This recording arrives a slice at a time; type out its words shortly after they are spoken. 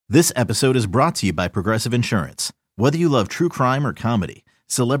This episode is brought to you by Progressive Insurance. Whether you love true crime or comedy,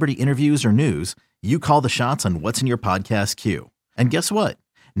 celebrity interviews or news, you call the shots on what's in your podcast queue. And guess what?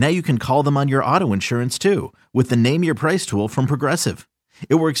 Now you can call them on your auto insurance too with the Name Your Price tool from Progressive.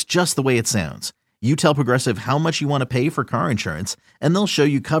 It works just the way it sounds. You tell Progressive how much you want to pay for car insurance, and they'll show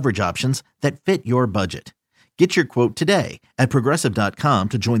you coverage options that fit your budget. Get your quote today at Progressive.com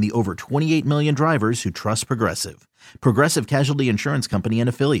to join the over 28 million drivers who trust Progressive. Progressive Casualty Insurance Company and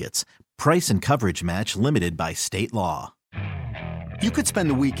Affiliates. Price and coverage match limited by state law. You could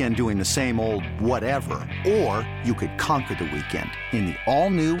spend the weekend doing the same old whatever, or you could conquer the weekend in the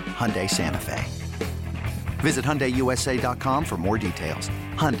all-new Hyundai Santa Fe. Visit HyundaiUSA.com for more details.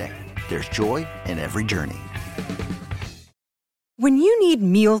 Hyundai, there's joy in every journey. When you need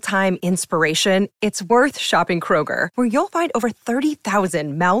mealtime inspiration, it's worth shopping Kroger, where you'll find over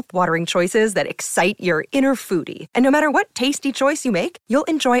 30,000 mouth-watering choices that excite your inner foodie. And no matter what tasty choice you make, you'll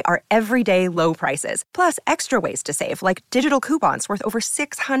enjoy our everyday low prices, plus extra ways to save, like digital coupons worth over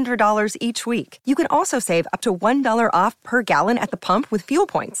 $600 each week. You can also save up to $1 off per gallon at the pump with fuel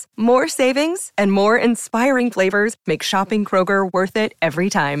points. More savings and more inspiring flavors make shopping Kroger worth it every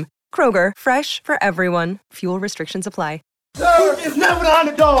time. Kroger, fresh for everyone. Fuel restrictions apply. Sir, it's never the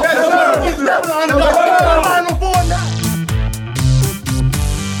underdog. Yes, sir. It's never the underdog. Final four now.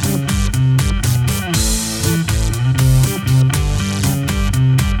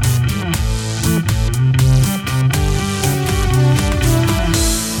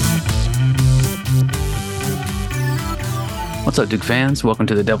 What's up, Duke fans? Welcome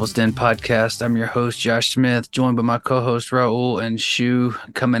to the Devil's Den podcast. I'm your host, Josh Smith, joined by my co-host, Raul and Shu,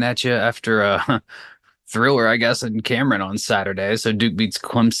 coming at you after a thriller, I guess, in Cameron on Saturday. So Duke beats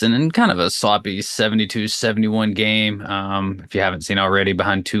Clemson in kind of a sloppy 72-71 game. If you haven't seen already,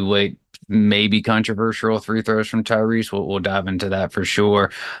 behind two late, maybe controversial free throws from Tyrese. We'll dive into that for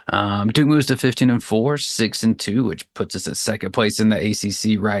sure. Duke moves to 15-4, 6-2, which puts us at second place in the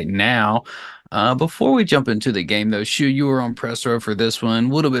ACC right now. Before we jump into the game, though, Shu, you were on press row for this one.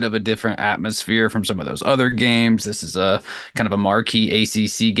 A little bit of a different atmosphere from some of those other games. This is a kind of a marquee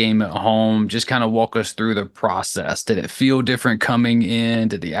ACC game at home. Just kind of walk us through the process. Did it feel different coming in?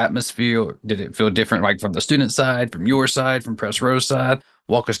 Did the atmosphere, did it feel different, like from the student side, from your side, from press row side?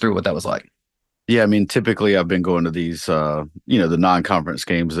 Walk us through what that was like. Yeah, I mean, typically I've been going to these, the non-conference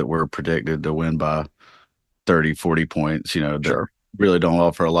games that were predicted to win by 30, 40 points, Sure. Really don't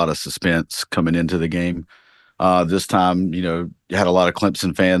offer a lot of suspense coming into the game. This time, you had a lot of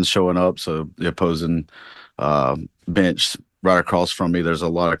Clemson fans showing up. So the opposing bench right across from me, there's a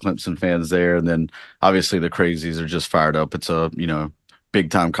lot of Clemson fans there. And then obviously the crazies are just fired up. It's a,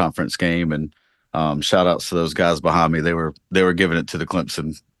 big time conference game. And shout outs to those guys behind me. They were giving it to the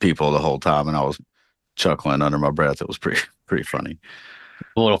Clemson people the whole time. And I was chuckling under my breath. It was pretty funny.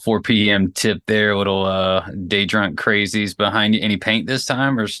 A little 4 p.m. tip there, a little day drunk crazies behind you. Any paint this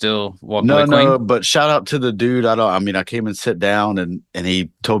time or still walking away clean? No, but shout out to the dude. I came and sit down and he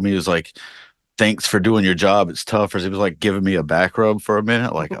told me, he was like, thanks for doing your job. It's tough. Or he was like giving me a back rub for a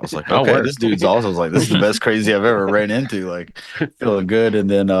minute. Like, I was like, okay, this dude's awesome. I was like, this is the best crazy I've ever ran into. Like, feeling good. And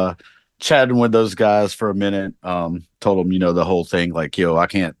then chatting with those guys for a minute, told them, the whole thing, like, yo, I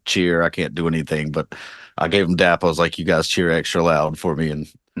can't cheer. I can't do anything, but I gave them dap. I was like, you guys cheer extra loud for me. And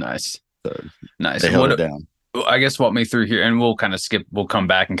nice. So nice. They held it down. I guess walk me through here, and we'll kind of we'll come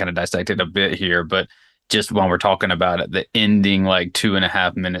back and kind of dissect it a bit here, but just while we're talking about it, the ending, like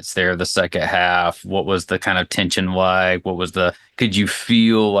 2.5 minutes there, the second half, what was the kind of tension like? Could you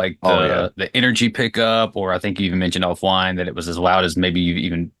feel like the energy pick up? Or I think you even mentioned offline that it was as loud as maybe you've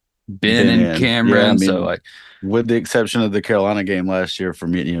even been in Cameron. Yeah, so like, with the exception of the Carolina game last year for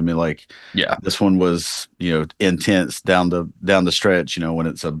me, this one was, intense down the stretch, when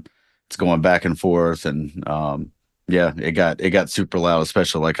it's going back and forth. And it got super loud,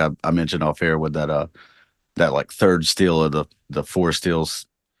 especially like I mentioned off air with that like third steal of the 4 steals,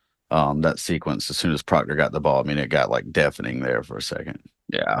 that sequence. As soon as Proctor got the ball, it got like deafening there for a second.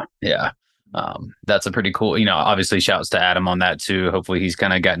 Yeah. That's a pretty cool, obviously shouts to Adam on that too. Hopefully he's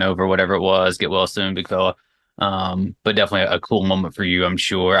kind of gotten over whatever it was. Get well soon, big fella. But definitely a cool moment for you, I'm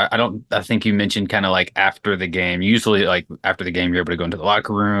sure. I think you mentioned kind of like after the game. Usually like after the game, you're able to go into the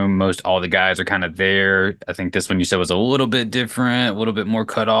locker room. All the guys are kind of there. I think this one you said was a little bit different, a little bit more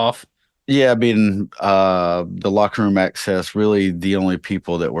cut off. Yeah, the locker room access, really the only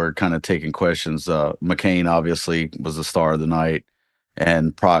people that were kind of taking questions. McCain obviously was the star of the night,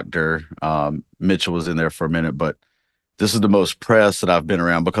 and Proctor. Mitchell was in there for a minute, but this is the most press that I've been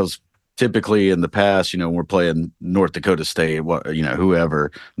around, because typically in the past, when we're playing North Dakota State,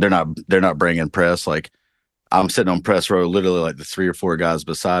 whoever, they're not bringing press. Like, I'm sitting on press row, literally like the 3 or 4 guys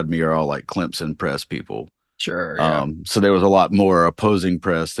beside me are all like Clemson press people. Sure. Yeah. So there was a lot more opposing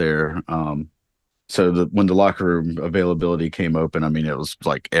press there. So when the locker room availability came open, I mean, it was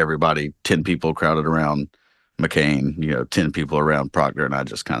like everybody, 10 people crowded around McCain, 10 people around Proctor, and I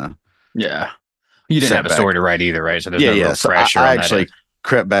just kind of You didn't have a story to write either, right? So there's no real So pressure I on that actually end.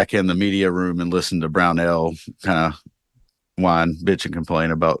 crept back in the media room and listened to Brownell kind of whine, bitch, and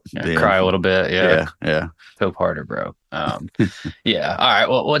complain about Cry a little bit. Yeah. Feel harder, bro. Yeah. All right.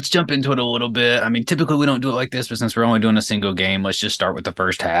 Well, let's jump into it a little bit. I mean, typically we don't do it like this, but since we're only doing a single game, let's just start with the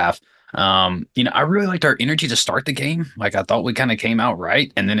first half. I really liked our energy to start the game. Like I thought we kind of came out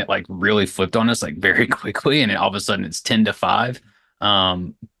right, and then it like really flipped on us like very quickly, and all of a sudden it's 10-5.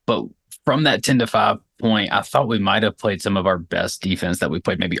 But from that 10-5 point, I thought we might have played some of our best defense that we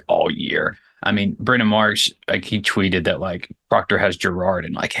played maybe all year. I mean, Brendan Marsh, like he tweeted that like Proctor has Gerard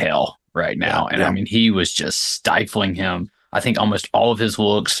in like hell right now. I mean, he was just stifling him. I think almost all of his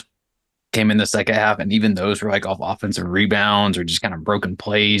looks came in the second half, and even those were like off offensive rebounds or just kind of broken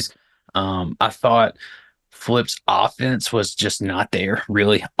plays. I thought Flip's offense was just not there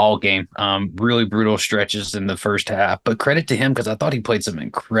really all game. Really brutal stretches in the first half, but credit to him because I thought he played some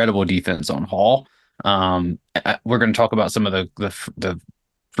incredible defense on Hall. We're going to talk about some of the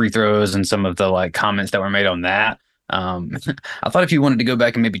free throws and some of the like comments that were made on that. I thought if you wanted to go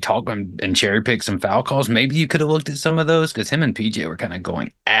back and maybe talk and cherry pick some foul calls, maybe you could have looked at some of those because him and PJ were kind of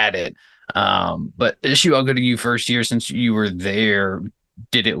going at it. But Issue, I'll go to you first here since you were there.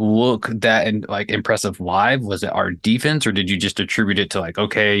 Did it look that impressive live? Was it our defense, or did you just attribute it to like,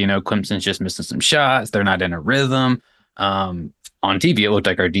 okay, Clemson's just missing some shots, they're not in a rhythm? On TV, it looked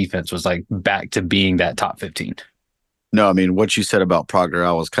like our defense was like back to being that top 15. No, I mean, what you said about Proctor,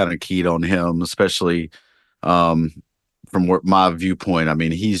 I was kind of keyed on him, especially from my viewpoint. I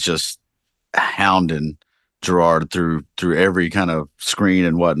mean, he's just hounding Gerard through every kind of screen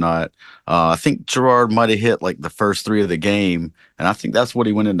and whatnot. I think Gerard might have hit like the first 3 of the game, and I think that's what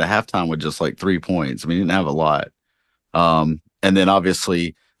he went into halftime with, just like 3 points. I mean, he didn't have a lot. And then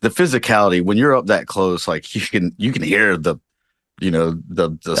obviously the physicality when you're up that close, like you can hear the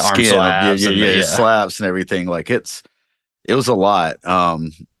skin, slaps and everything. Like it was a lot.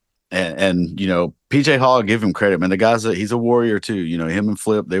 And PJ Hall, give him credit, man. The guy's he's a warrior too. Him and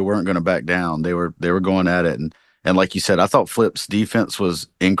Flip, they weren't going to back down. They were going at it. And like you said, I thought Flip's defense was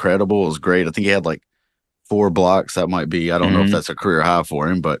incredible. It was great. I think he had like 4 blocks. That might be, I don't know if that's a career high for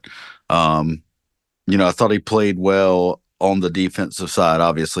him, but I thought he played well on the defensive side.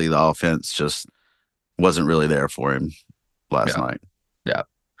 Obviously the offense just wasn't really there for him last night. Yeah.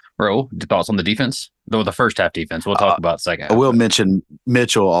 Bro, thoughts on the defense? Though the first half defense, we'll talk about second half. I will mention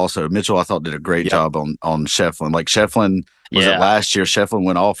Mitchell also. Mitchell, I thought, did a great job on Shefflin. Like Shefflin, was it last year? Shefflin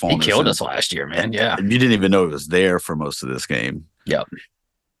went off on us. He killed us last year, man. Yeah. You didn't even know he was there for most of this game. Yep.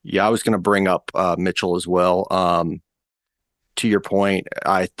 Yeah, I was going to bring up Mitchell as well. To your point,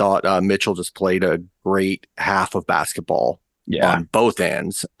 I thought Mitchell just played a great half of basketball on both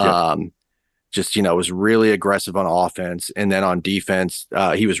ends. Yep. Was really aggressive on offense. And then on defense,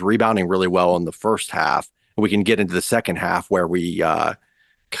 he was rebounding really well in the first half. We can get into the second half where we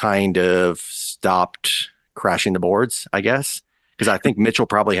kind of stopped crashing the boards, I guess. Because I think Mitchell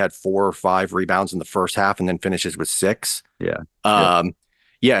probably had 4 or 5 rebounds in the first half and then finishes with 6.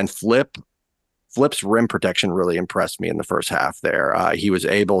 And Flip's rim protection really impressed me in the first half there. He was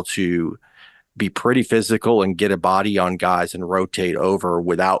able to be pretty physical and get a body on guys and rotate over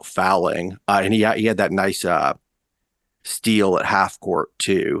without fouling. And he had that nice steal at half court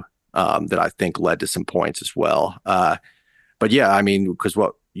too, that I think led to some points as well. But yeah, I mean, because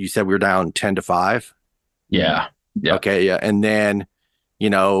what you said, we were down 10-5. Yeah. Okay. Yeah. And then,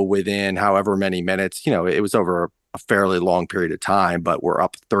 within however many minutes, it was over a fairly long period of time, but we're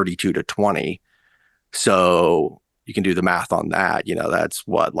up 32-20. So you can do the math on that. That's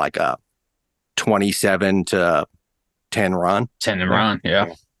what, like a 27-10 run. 10 and run.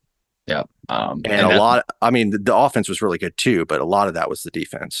 Yeah. Yeah. And a lot, the offense was really good too, but a lot of that was the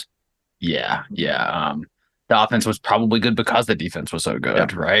defense. Yeah. Yeah. The offense was probably good because the defense was so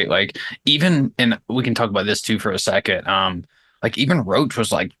good, right? Like even, and we can talk about this too for a second. Like even Roach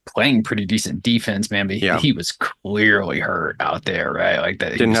was like playing pretty decent defense, man, but he was clearly hurt out there, right? Like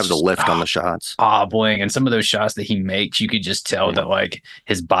that didn't have the lift on the shots. Hobbling, and some of those shots that he makes, you could just tell that like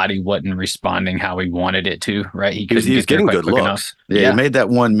his body wasn't responding how he wanted it to, right? He was getting good looks. Enough. Yeah, he made that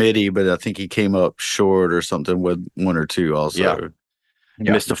one midi, but I think he came up short or something with 1 or 2 also.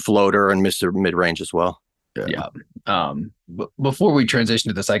 Missed a floater and missed a mid-range as well. Before we transition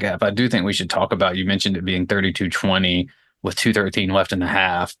to the second half, I do think we should talk about, you mentioned it being 32-20 with 2:13 left in the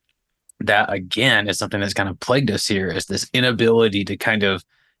half. that again is something that's kind of plagued us here, is this inability to kind of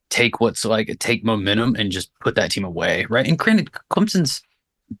take momentum and just put that team away, right? And granted, Clemson's,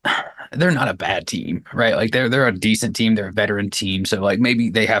 they're not a bad team, right? Like they're a decent team, they're a veteran team, so like maybe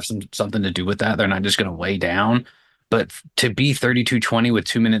they have something to do with that. They're not just going to lay down, but to be 32-20 with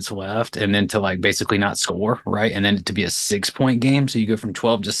 2 minutes left, and then to like basically not score, right? And then to be a 6-point game, so you go from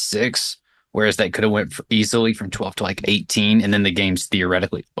 12 to 6, whereas they could have went easily from 12 to like 18, and then the game's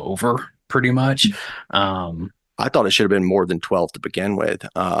theoretically over pretty much. I thought it should have been more than 12 to begin with.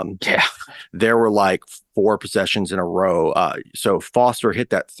 Yeah. There were like 4 possessions in a row. So Foster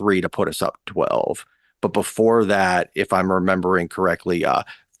hit that 3 to put us up 12. But before that, if I'm remembering correctly,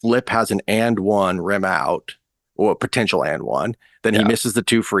 Flip has an and one rim out, or a potential and one. Then he misses the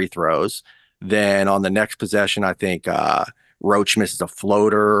 2 free throws. Then on the next possession, I think Roach misses a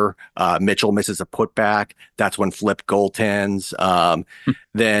floater. Mitchell misses a putback. That's when Flip goaltends.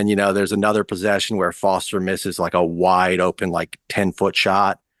 Then, there's another possession where Foster misses like a wide open, like 10-foot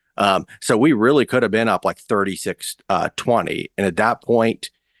shot. So we really could have been up like 36-20. And at that point,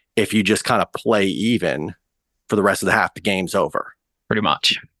 if you just kind of play even for the rest of the half, the game's over. Pretty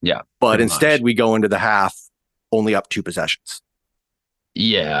much. Yeah. But instead, we go into the half only up 2 possessions.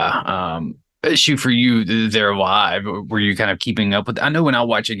 Yeah. Issue for you there live, were you kind of keeping up with? I know when I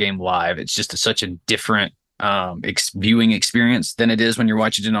watch a game live, it's just such a different viewing experience than it is when you're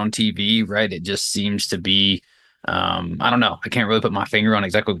watching it on TV, right? It just seems to be, I don't know. I can't really put my finger on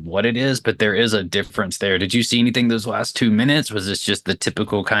exactly what it is, but there is a difference there. Did you see anything those last 2 minutes? Was this just the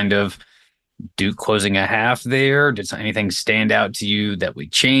typical kind of Duke closing a half there? Did anything stand out to you that we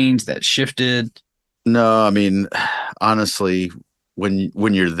changed, that shifted? No, I mean, honestly, when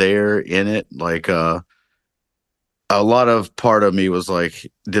you're there in it, like a lot of part of me was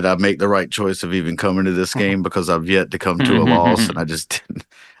like, did I make the right choice of even coming to this game? Because I've yet to come to a loss, and I just didn't.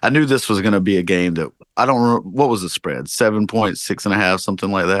 I knew this was going to be a game that I don't remember. What was the spread? 7 points, 6.5,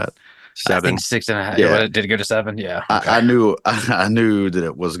 something like that. 7. I think 6.5. Yeah. Did it go to 7? Yeah. Okay. I knew that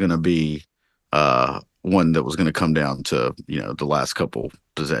it was going to be one that was going to come down to the last couple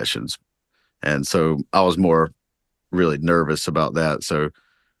possessions, and so I was more really nervous about that. So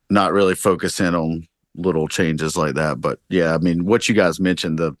not really focusing on little changes like that. But yeah, I mean, what you guys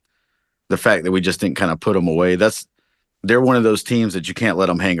mentioned, the fact that we just didn't kind of put them away, they're one of those teams that you can't let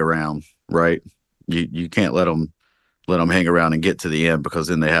them hang around, right? You can't let them hang around and get to the end, because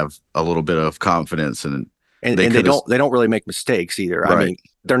then they have a little bit of confidence and they don't really make mistakes either. Right. I mean,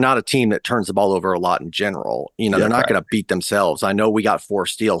 they're not a team that turns the ball over a lot in general. They're not going to beat themselves. I know we got 4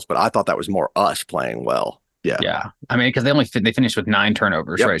 steals, but I thought that was more us playing well. Yeah. I mean, because they finished with 9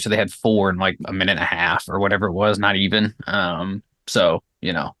 turnovers, right? So they had 4 in like a minute and a half or whatever it was, not even. So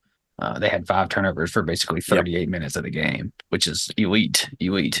they had 5 turnovers for basically 38 minutes of the game, which is elite.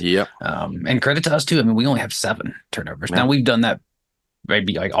 Yep. And credit to us too. I mean, we only have 7 turnovers. Now we've done that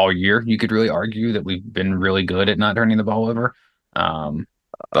maybe like all year. You could really argue that we've been really good at not turning the ball over.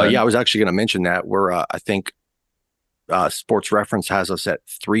 But I was actually going to mention that we're I think. Sports Reference has us at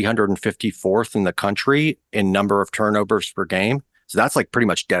 354th in the country in number of turnovers per game. So that's like pretty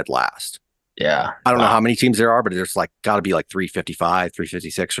much dead last. Yeah. I don't know how many teams there are, but there's like got to be like 355,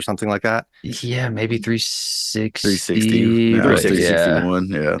 356 or something like that. Yeah, maybe 360. 360. 361.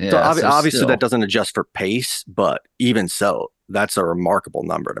 Yeah. So obviously that doesn't adjust for pace, but even so, that's a remarkable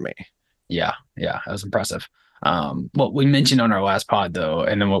number to me. Yeah. That was impressive. What we mentioned on our last pod, though,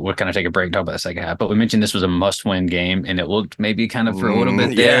 and then we'll kind of take a break and talk about the second half, but we mentioned this was a must-win game, and it looked maybe kind of for a little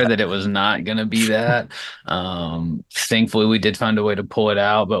bit there that it was not going to be that. Thankfully, we did find a way to pull it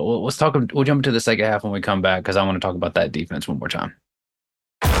out, but we'll jump into the second half when we come back, because I want to talk about that defense one more time.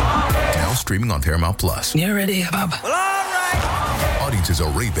 Now streaming on Paramount Plus. You ready, Bob? Well, all right. Audiences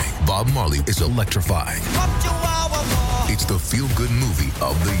are raving. Bob Marley is electrifying. It's the feel-good movie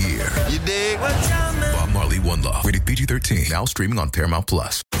of the year. You dig? Bob Marley, One Love. Rated PG-13. Now streaming on Paramount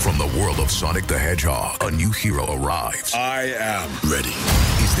Plus. From the world of Sonic the Hedgehog, a new hero arrives. I am ready.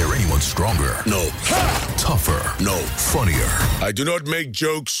 Is there anyone stronger? No. Tougher? No. Funnier? I do not make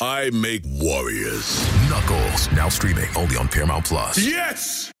jokes. I make warriors. Knuckles. Now streaming only on Paramount Plus.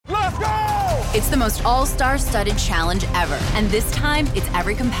 Yes! Let's go! It's the most all-star studded challenge ever. And this time, it's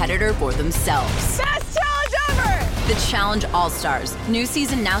every competitor for themselves. Best challenge ever! The Challenge All-Stars. New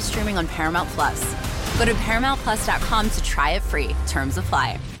season now streaming on Paramount Plus. Go to ParamountPlus.com to try it free. Terms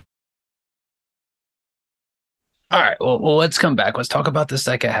apply. All right. Well, let's come back. Let's talk about the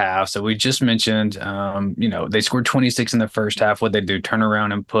second half. So we just mentioned, they scored 26 in the first half. What'd they do? Turn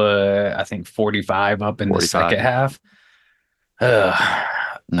around and put, I think, 45 up in 45. The second half.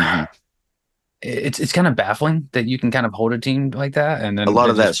 it's kind of baffling that you can kind of hold a team like that, and then a lot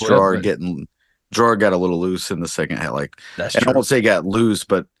of that's Gerard got a little loose in the second half. Like, that's and true. I won't say got loose,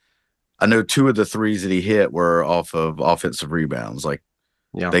 but I know 2 of the 3s that he hit were off of offensive rebounds. Like,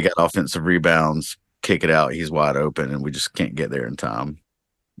 they got offensive rebounds, kick it out, he's wide open, and we just can't get there in time.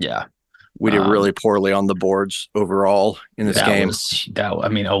 Yeah. We did really poorly on the boards overall in this game.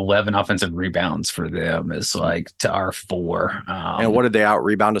 11 offensive rebounds for them is like to our 4. And what did they out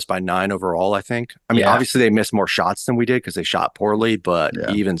rebound us by 9 overall, I think? I mean, obviously they missed more shots than we did because they shot poorly, but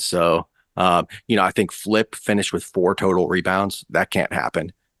even so, I think Flip finished with 4 total rebounds. That can't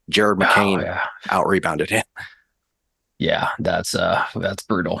happen. Jared McCain out rebounded him. Yeah, that's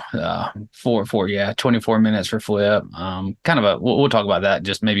brutal. 24 minutes for Flip. We'll talk about that.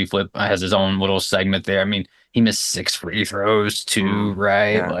 Just maybe Flip has his own little segment there. I mean, he missed 6 free throws too,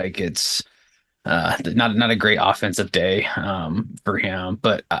 right? Yeah. Like, it's not a great offensive day for him.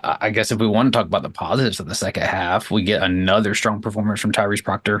 But I guess if we want to talk about the positives of the second half, we get another strong performance from Tyrese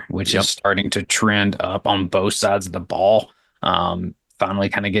Proctor, which is starting to trend up on both sides of the ball. Finally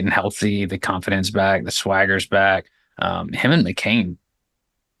kind of getting healthy, the confidence back, the swagger's back. Him and McCain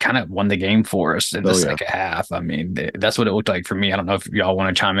kind of won the game for us in the second half. I mean, that's what it looked like for me. I don't know if y'all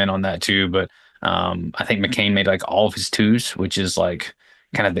want to chime in on that too, but I think McCain made like all of his 2s, which is like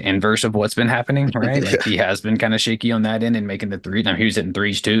kind of the inverse of what's been happening, right? Like, he has been kind of shaky on that end and making the 3s. I mean, he was hitting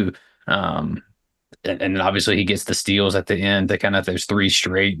 3s too. And obviously he gets the steals at the end to kind of, there's 3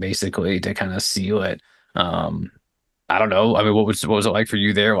 straight basically to kind of seal it. I don't know. I mean, what was it like for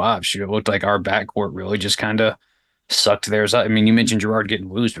you there? Wow, it looked like our backcourt really just kind of sucked theirs up. I mean, you mentioned Gerard getting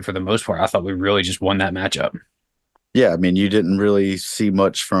loose, but for the most part, I thought we really just won that matchup. Yeah, I mean, you didn't really see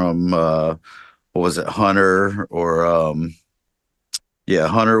much from what was it, Hunter or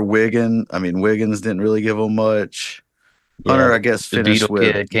Hunter, Wiggins. I mean, Wiggins didn't really give them much. Hunter, I guess, finished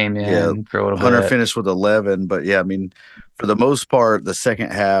with kid came in for a little Hunter bit. finished with 11, but I mean, for the most part, the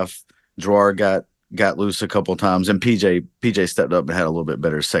second half, Gerard got loose a couple times, and PJ stepped up and had a little bit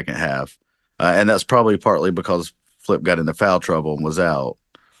better second half, and that's probably partly because Flip got into foul trouble and was out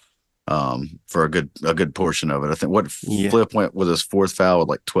for a good portion of it. I think Flip went with his 4th foul with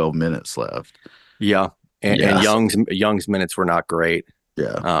like 12 minutes left. Yeah, and Young's minutes were not great.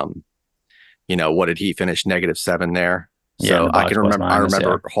 Yeah. What did he finish? -7 there. So I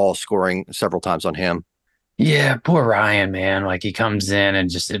remember Hall scoring several times on him. Yeah, poor Ryan, man. Like, he comes in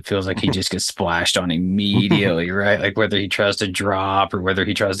and it feels like he just gets splashed on immediately, right? Like, whether he tries to drop or whether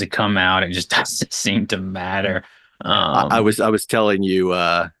he tries to come out, it just doesn't seem to matter. I was telling you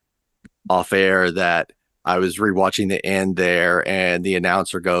off air that I was rewatching the end there, and the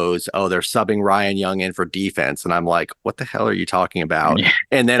announcer goes, "Oh, they're subbing Ryan Young in for defense," and I'm like, "What the hell are you talking about?" Yeah.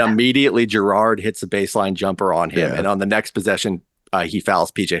 And then immediately Gerard hits a baseline jumper on him, and on the next possession, he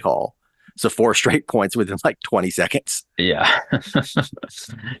fouls PJ Hall. So 4 straight points within like 20 seconds. Yeah.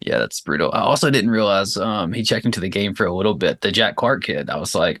 Yeah, that's brutal. I also didn't realize he checked into the game for a little bit. The Jack Clark kid, I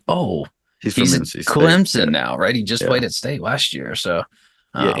was like, oh, he's at Clemson now, right? He just played at State last year. So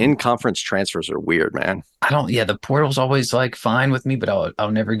in-conference transfers are weird, man. The portal's always like fine with me, but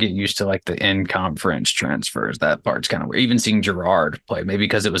I'll never get used to like the in-conference transfers. That part's kind of weird. Even seeing Gerard play, maybe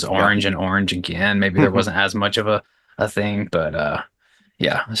because it was orange and orange again, maybe there wasn't as much of a thing, but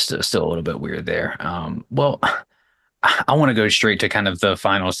still a little bit weird there. Well, I want to go straight to kind of the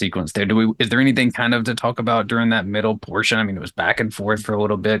final sequence there. Is there anything kind of to talk about during that middle portion? I mean, it was back and forth for a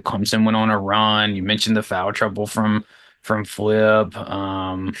little bit. Clemson went on a run. You mentioned the foul trouble from Flip.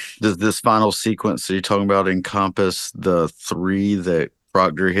 Does this final sequence that you're talking about encompass the 3 that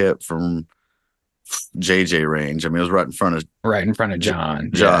Proctor hit from JJ range? I mean, it was right in front of John.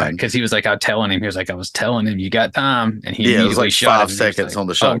 Because he was like, I was telling him you got time, and he it was like shot 5 seconds on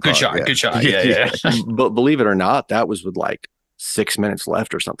the shot. Good shot. Yeah. But believe it or not, that was with like 6 minutes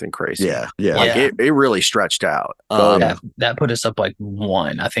left or something crazy. Yeah. Like it really stretched out. That put us up like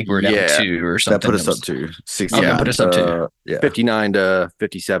 1. I think we were down 2 or something. That put us up to 69. Put us up to 59 to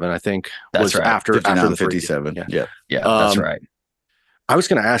 57. I think that's right. After the 57. Yeah, that's right. I was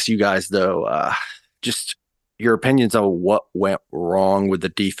going to ask you guys though, just your opinions on what went wrong with the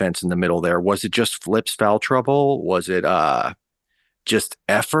defense in the middle there. Was it just Flip's foul trouble? Was it just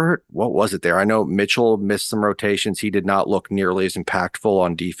effort? What was it there? I know Mitchell missed some rotations. He did not look nearly as impactful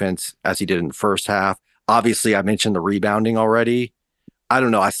on defense as he did in the first half. Obviously, I mentioned the rebounding already. I don't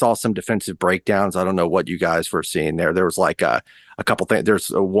know. I saw some defensive breakdowns. I don't know what you guys were seeing there. There was like a couple things. There's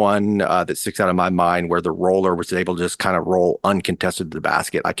one that sticks out of my mind where the roller was able to just kind of roll uncontested to the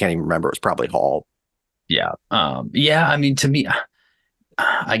basket. I can't even remember. It was probably Hall. Yeah. I mean, to me,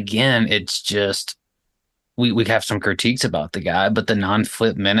 again, it's just we have some critiques about the guy, but the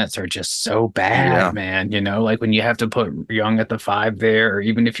non-flip minutes are just so bad, man. Like when you have to put Young at the 5 there, or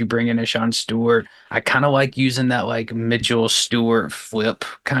even if you bring in a Sean Stewart, I kind of like using that like Mitchell Stewart flip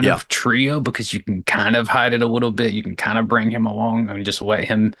kind of trio, because you can kind of hide it a little bit. You can kind of bring him along and just let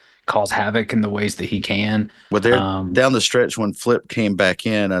him cause havoc in the ways that he can. Well, there down the stretch when Flip came back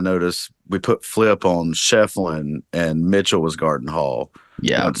in, I noticed we put Flip on Shefflin and Mitchell was guarding Hall.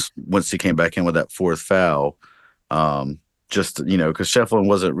 Yeah. Once he came back in with that 4th foul, because Shefflin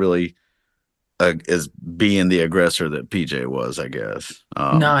wasn't really as being the aggressor that PJ was, I guess.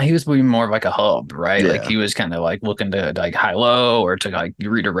 No, he was being more of like a hub, right? Yeah. Like he was kind of like looking to like high-low or to like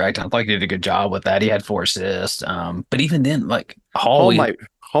redirect. I think he did a good job with that. He had 4 assists. But even then, like Hall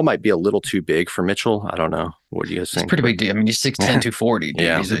might be a little too big for Mitchell. I don't know. What do you guys think? He's pretty big. I mean, he's 6'10", 240. Dude.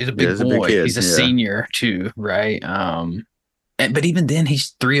 Yeah. He's a big boy. He's a senior too, right? But even then,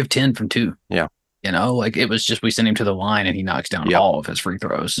 he's 3 of 10 from 2. Yeah. Like it was just we sent him to the line and he knocks down all of his free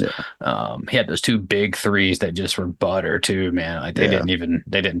throws. Yeah. He had those 2 big threes that just were butter too, man. Like they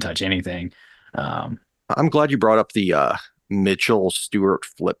didn't touch anything. I'm glad you brought up the Mitchell Stewart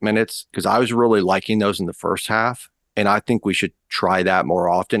flip minutes, because I was really liking those in the first half. And I think we should try that more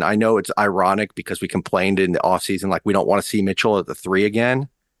often. I know it's ironic because we complained in the offseason, like we don't want to see Mitchell at the 3 again.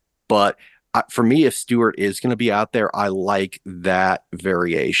 But for me, if Stewart is going to be out there, I like that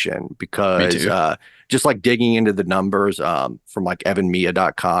variation, because just like digging into the numbers from like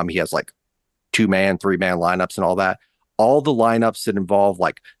evanmia.com, he has like 2-man, 3-man lineups and all that. All the lineups that involve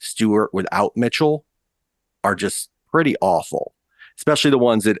like Stewart without Mitchell are just pretty awful, especially the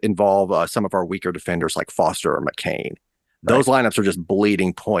ones that involve some of our weaker defenders like Foster or McCain. Those lineups are just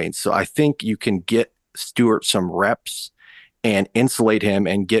bleeding points. So I think you can get Stewart some reps and insulate him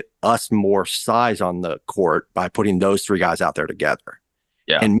and get us more size on the court by putting those 3 guys out there together.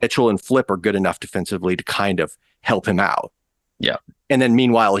 Yeah. And Mitchell and Flip are good enough defensively to kind of help him out. Yeah. And then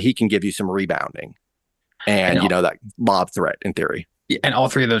meanwhile, he can give you some rebounding and, that lob threat in theory. And all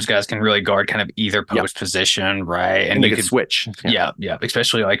 3 of those guys can really guard kind of either post position, right? And you could switch. Yeah.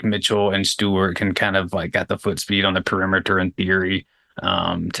 Especially like Mitchell and Stewart can kind of like got the foot speed on the perimeter in theory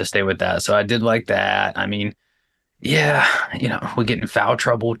to stay with that. So I did like that. I mean, yeah, we get in foul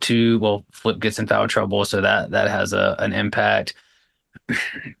trouble too. Well, Flip gets in foul trouble, so that has an impact.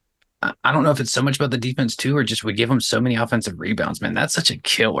 I don't know if it's so much about the defense too, or just we give them so many offensive rebounds, man. That's such a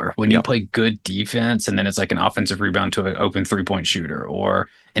killer when you play good defense and then it's like an offensive rebound to an open 3-point shooter,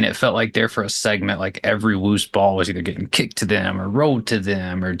 and it felt like there for a segment, like every loose ball was either getting kicked to them or rolled to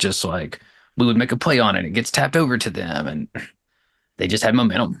them, or just like we would make a play on it. It gets tapped over to them and they just had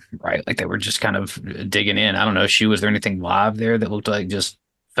momentum, right? Like they were just kind of digging in. I don't know, Shu, was there anything live there that looked like just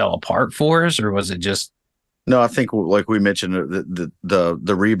fell apart for us, or was it just? No, I think like we mentioned,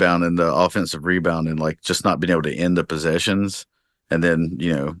 the rebound and the offensive rebound and like just not being able to end the possessions, and then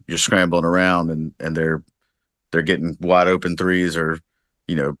you're scrambling around and they're getting wide open threes, or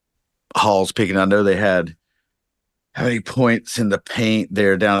Hall's picking. I know they had how many points in the paint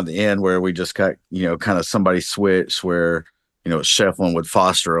there down at the end where we just got kind of somebody switch where Shefflin with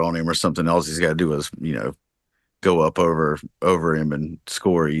Foster on him or something. Else he's got to do is go up over him and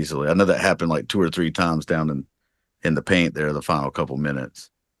score easily. I know that happened like 2 or 3 times down in the paint there the final couple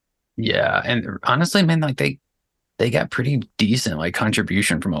minutes. Yeah, and honestly, man, like they got pretty decent like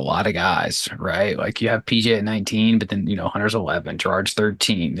contribution from a lot of guys, right? Like you have PJ at 19, but then Hunter's 11, Gerard's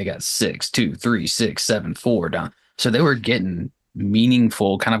 13. They got 6, 2, 3, 6, 7, 4 down. So they were getting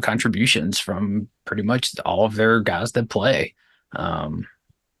meaningful kind of contributions from pretty much all of their guys that play.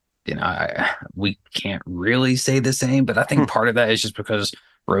 We can't really say the same, but I think part of that is just because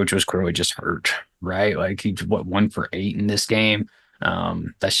Roach was clearly just hurt, right? Like he's 1 for 8 in this game.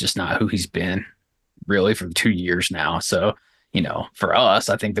 That's just not who he's been really for 2 years now. So, for us,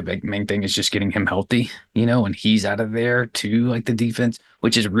 I think the main thing is just getting him healthy, and he's out of there too, like the defense,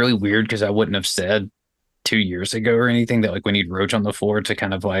 which is really weird because I wouldn't have said 2 years ago or anything that like we need Roach on the floor to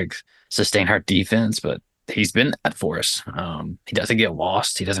kind of like sustain our defense, but he's been that for us. He doesn't get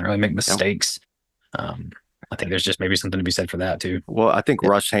lost. He doesn't really make mistakes. I think there's just maybe something to be said for that too. Well, I think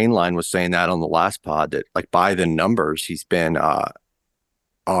Russ Hainline was saying that on the last pod that like by the numbers, he's been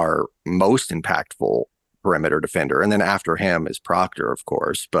our most impactful perimeter defender. And then after him is Proctor, of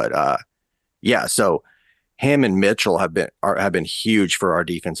course. But so him and Mitchell have been huge for our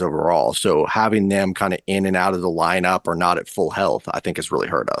defense overall. So having them kind of in and out of the lineup or not at full health, I think has really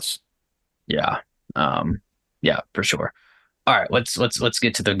hurt us. Yeah. Yeah, for sure. All right, let's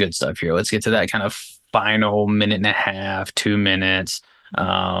get to the good stuff here. Let's get to that kind of final minute and a half, 2 minutes.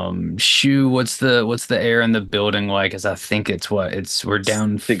 Shu, what's the air in the building like? As I think we're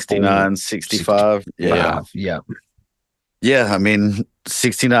down 69, 65. Yeah. Yeah. Yeah. I mean,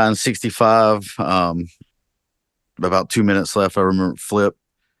 69, 65. About 2 minutes left. I remember Flip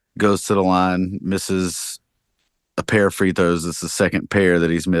goes to the line, misses a pair of free throws. It's the second pair that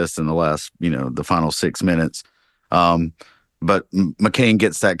he's missed in the last, the final 6 minutes. But McCain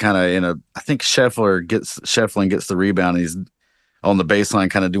gets that kind of I think Schefflin gets the rebound. He's on the baseline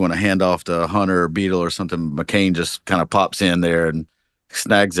kind of doing a handoff to Hunter or Beadle or something. McCain just kind of pops in there and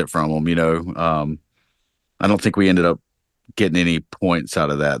snags it from him, I don't think we ended up getting any points out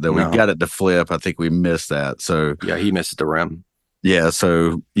of that, though. No. We got it to Flip. I think we missed that. So yeah, he missed the rim. Yeah,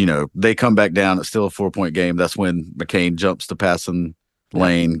 so, they come back down. It's still a 4-point game. That's when McCain jumps the passing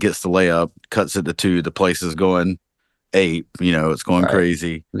lane, gets the layup, cuts it to 2. The place is going 8. It's going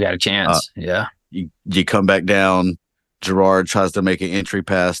crazy. We got a chance. Yeah. You come back down. Gerard tries to make an entry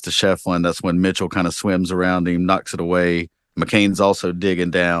pass to Schefflin. That's when Mitchell kind of swims around him, knocks it away. McCain's also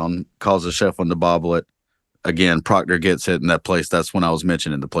digging down, causes Schefflin to bobble it. Again, Proctor gets it in that place. That's when I was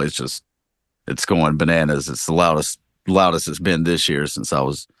mentioning the place it's going bananas. It's the loudest it's been this year since I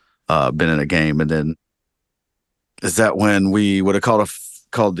was been in a game. And then is that when we would have called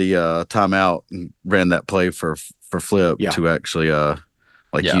the timeout and ran that play for Flip to actually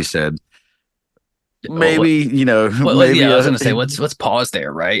you said. Maybe, maybe. I was gonna say let's pause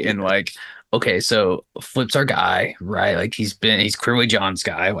there, right? And okay, so Flip's our guy, right? He's clearly John's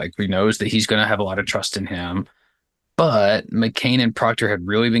guy. We knows that he's gonna have a lot of trust in him. But McCain and Proctor had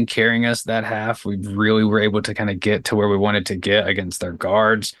really been carrying us that half. We really were able to kind of get to where we wanted to get against their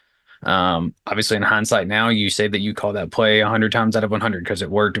guards. Obviously, in hindsight now, you say that you call that play 100 times out of 100 because it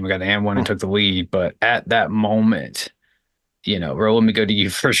worked and we got the and one and took the lead. But at that moment, Ro, let me go to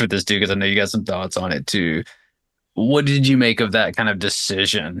you first with this, dude, because I know you got some thoughts on it too. What did you make of that kind of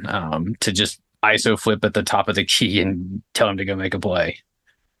decision to just ISO Flip at the top of the key and tell him to go make a play?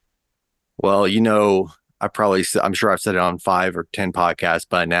 Well, I'm sure I've said it on 5 or 10 podcasts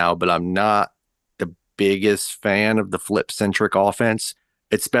by now, but I'm not the biggest fan of the Flip-centric offense,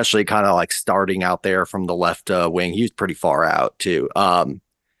 especially kind of starting out there from the left wing. He was pretty far out too.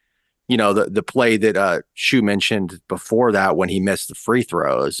 The play that Shu mentioned before that when he missed the free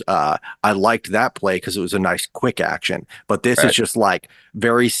throws, I liked that play because it was a nice quick action. But this is just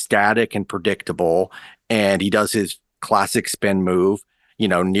very static and predictable. And he does his classic spin move.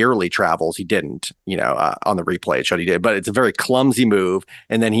 Nearly travels. He didn't, on the replay it showed he did, but it's a very clumsy move.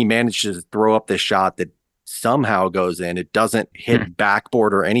 And then he manages to throw up this shot that somehow goes in. It doesn't hit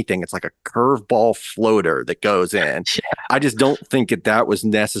backboard or anything. It's like a curveball floater that goes in. Yeah. I just don't think that was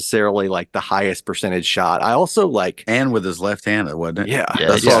necessarily the highest percentage shot. I also and with his left hand, wasn't it? Yeah.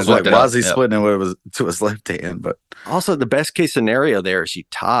 That's what I was why is he splitting it to his left hand? But also the best case scenario there is you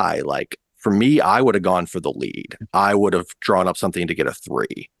tie. For me, I would have gone for the lead. I would have drawn up something to get a 3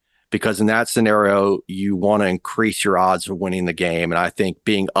 because in that scenario, you want to increase your odds of winning the game. And I think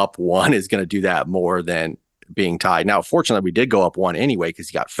being up 1 is going to do that more than being tied. Now, fortunately, we did go up 1 anyway because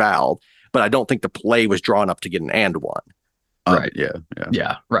he got fouled, but I don't think the play was drawn up to get an and 1. Right.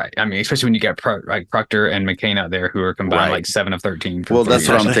 Yeah. Right. I mean, especially when you got Proctor and McCain out there who are combined 7 of 13. Well, that's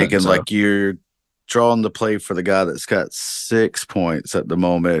what I'm thinking. You're drawing the play for the guy that's got 6 points at the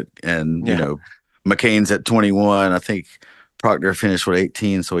moment, and McCain's at 21. I think Proctor finished with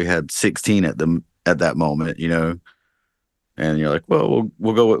 18, so he had 16 at that moment. And you're like, well,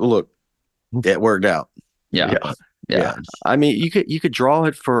 we'll go with look. It worked out. Yeah. I mean, you could draw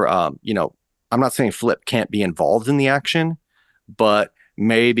it for I'm not saying Flip can't be involved in the action, but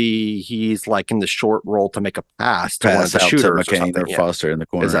maybe he's in the short roll to make a pass to one of the shooters to McCain or Foster in the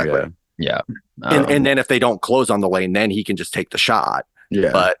corner. Exactly. Yeah. And then if they don't close on the lane, then he can just take the shot.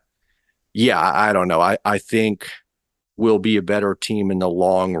 Yeah. But I don't know. I think we'll be a better team in the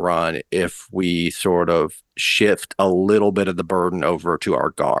long run if we sort of shift a little bit of the burden over to our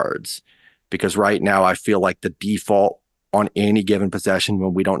guards. Because right now I feel like the default on any given possession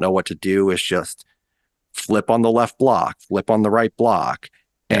when we don't know what to do is just flip on the left block, flip on the right block.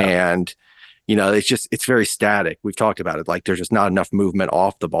 Yeah. And it's very static. We've talked about it. There's just not enough movement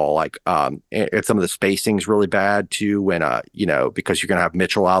off the ball. It's some of the spacing's really bad too. When because you're gonna have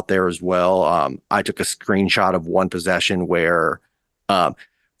Mitchell out there as well. I took a screenshot of one possession where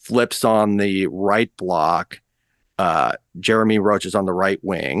Flip's on the right block. Jeremy Roach is on the right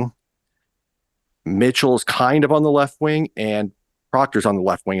wing. Mitchell's kind of on the left wing, and Proctor's on the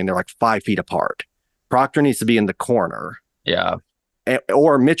left wing, and they're 5 feet apart. Proctor needs to be in the corner. Yeah.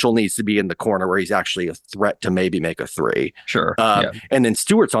 Or Mitchell needs to be in the corner where he's actually a threat to maybe make a 3. Sure. And then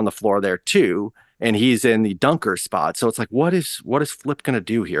Stewart's on the floor there too. and he's in the dunker spot. So it's like, what is Flip going to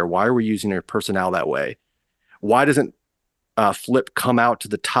do here? Why are we using their personnel that way? Why doesn't Flip come out to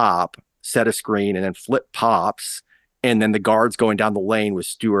the top, set a screen, and then Flip pops, and then the guard's going down the lane with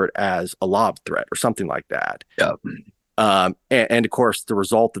Stewart as a lob threat or something like that? Yep. And of course, the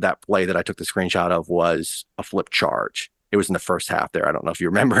result of that play that I took the screenshot of was a Flip charge. It was in the first half there. I don't know if you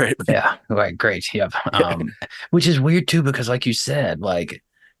remember it. Yeah, right. Great. Yep. Which is weird too, because like you said, like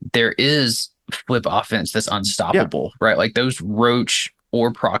there is Flip offense that's unstoppable, right? Like those Roach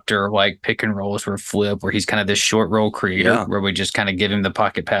or Proctor like pick and rolls for Flip, where he's kind of this short roll creator, where we just kind of give him the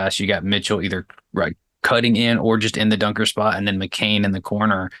pocket pass. You got Mitchell either right cutting in or just in the dunker spot, and then McCain in the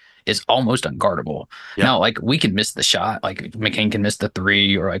corner is almost unguardable. Now, like we can miss the shot, like McCain can miss the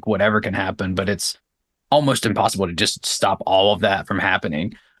three, or like whatever can happen, but it's almost impossible to just stop all of that from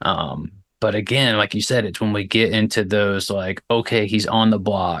happening. But again, like you said, it's when we get into those like, okay, he's on the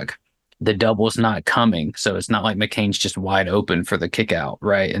block, the double's not coming, so it's not like McCain's just wide open for the kick out,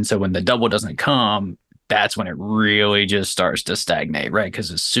 right? And so when the double doesn't come, that's when it really just starts to stagnate, right?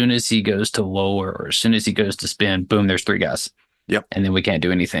 Because as soon as he goes to lower or as soon as he goes to spin, boom, there's three guys. Yep. And then we can't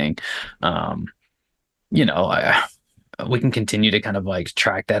do anything. We can continue to kind of like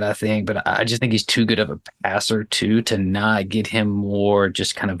track that, I think, but I just think he's too good of a passer too, to not get him more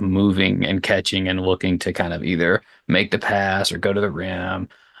just kind of moving and catching and looking to kind of either make the pass or go to the rim.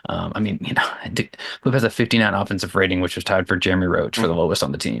 Flip has a 59 offensive rating, which was tied for Jeremy Roach for the lowest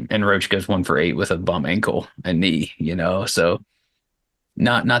on the team. And Roach goes 1 for 8 with a bum ankle and knee, so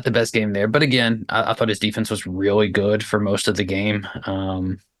not the best game there. But again, I thought his defense was really good for most of the game.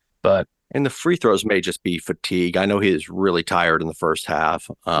 And the free throws may just be fatigue. I know he is really tired in the first half.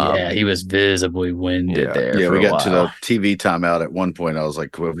 He was visibly winded there. Yeah, for we a got to while. the TV timeout at one point. I was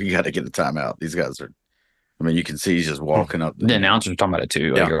like, well, we got to get a timeout. These guys are, you can see he's just walking up. The announcers were talking about it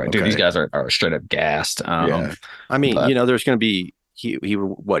too. Like, you're like, dude, these guys are straight up gassed. There's going to be,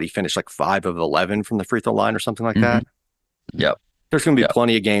 he finished like 5 of 11 from the free throw line or something like that. Yep. There's going to be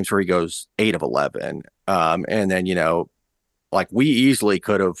plenty of games where he goes 8 of 11. And then, like we easily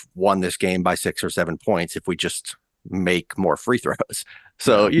could have won this game by 6 or 7 points if we just make more free throws.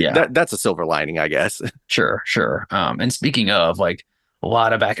 So that's a silver lining, I guess. Sure. And speaking of, like, a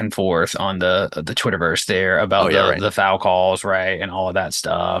lot of back and forth on the Twitterverse there about the foul calls, right, and all of that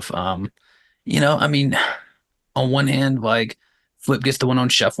stuff. On one hand, like Flip gets the one on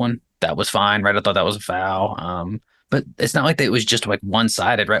Shufflin. That was fine, right? I thought that was a foul. But it's not like it was just like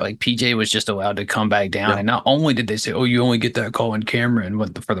one-sided, right? Like PJ was just allowed to come back down. And not only did they say, oh, you only get that call in Cameron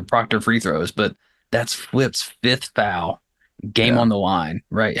for the Proctor free throws, but that's Flip's 5th foul, game on the line,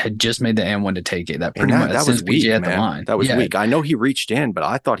 right? Had just made the and one to take it. That pretty much sends PJ at the line. That was weak. I know he reached in, but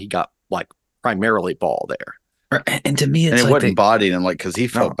I thought he got like primarily ball there. Right. And to me, it's it wasn't bodied him, like, because he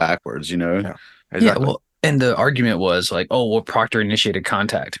fell backwards, Yeah, exactly. Yeah, well, and the argument was like, oh, well, Proctor initiated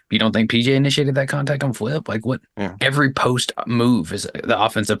contact. You don't think PJ initiated that contact on Flip? Like, what? Yeah. Every post move is the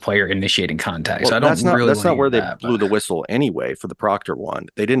offensive player initiating contact. Well, so I don't that's not, really. That's not where they blew the whistle anyway for the Proctor one.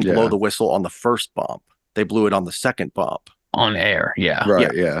 They didn't blow the whistle on the first bump. They blew it on the second bump. On air, yeah.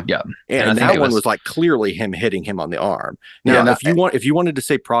 Right, yeah. And that one was like clearly him hitting him on the arm. Now, if you wanted to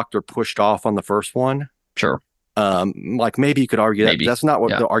say Proctor pushed off on the first one, sure. Like maybe you could argue that that's not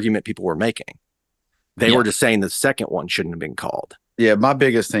what the argument people were making. They were just saying the second one shouldn't have been called. Yeah, my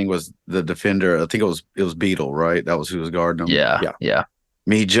biggest thing was the defender. I think it was Beetle, right? That was who was guarding him. Yeah. I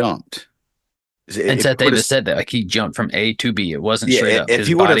mean, he jumped. And Seth Davis said that, like, he jumped from A to B. It wasn't straight up. If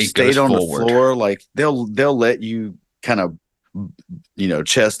he would have stayed on the floor, like they'll let you kind of,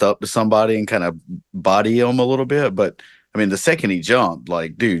 chest up to somebody and kind of body him a little bit. But I mean, the second he jumped,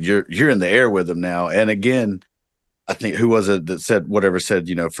 like, dude, you're in the air with him now. And again, I think who was it that said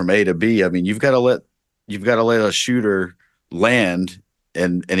from A to B? I mean, you've got to let a shooter land,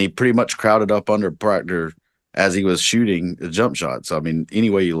 and he pretty much crowded up under Proctor as he was shooting a jump shot. So I mean, any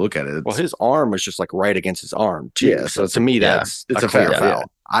way you look at it, his arm was just like right against his arm too. Yeah, so to me, it's a clear foul.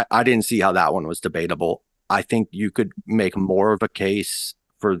 I didn't see how that one was debatable. I think you could make more of a case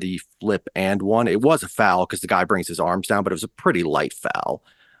for the Flip and one. It was a foul because the guy brings his arms down, but it was a pretty light foul.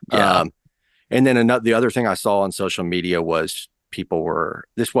 Yeah. And then the other thing I saw on social media was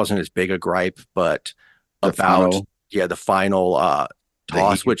this wasn't as big a gripe, but the final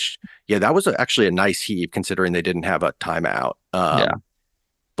toss, which, that was actually a nice heave considering they didn't have a timeout.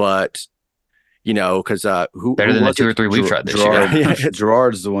 But, because who better than the was 2 or it? 3 we've tried this year.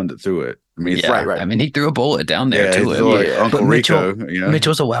 Gerard's the one that threw it. I mean, Right. I mean, he threw a bullet down there to him. Like Uncle Rico.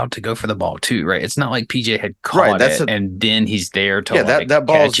 Mitchell's allowed to go for the ball too, right? It's not like PJ had caught it and then he's there to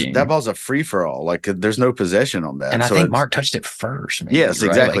that ball's a free for all. Like there's no possession on that. And I think Mark touched it first. Maybe, yes, right?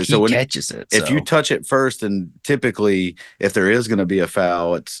 exactly. Like so he catches it. If you touch it first, and typically if there is going to be a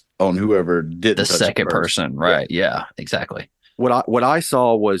foul, it's on whoever did the second person, right? Yeah, exactly. What I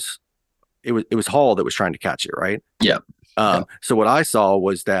saw was it was Hall that was trying to catch it, right? Yeah. So what I saw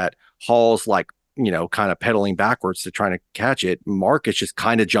was that Hall's like, kind of pedaling backwards to trying to catch it. Mark is just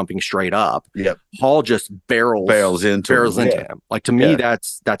kind of jumping straight up. Yep. Hall just barrels into him. Like to me,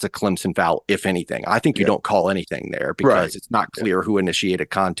 that's a Clemson foul, if anything. I think you don't call anything there because it's not clear who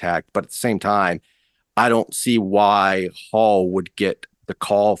initiated contact. But at the same time, I don't see why Hall would get the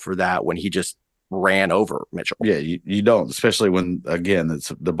call for that when he just ran over Mitchell. Yeah, you don't, especially when, again,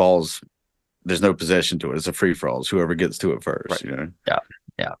 it's the ball's, there's no possession to it. It's a free for all. It's whoever gets to it first, Yeah.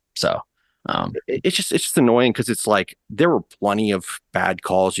 So it's just annoying because it's like there were plenty of bad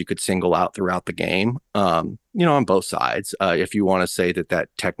calls you could single out throughout the game, on both sides. If you want to say that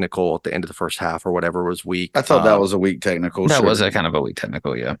technical at the end of the first half or whatever was weak. I thought that was a weak technical. That was a kind of a weak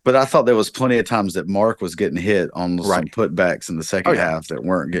technical, yeah. But I thought there was plenty of times that Mark was getting hit on some putbacks in the second half that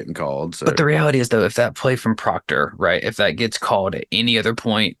weren't getting called. So. But the reality is, though, if that play from Proctor, right, if that gets called at any other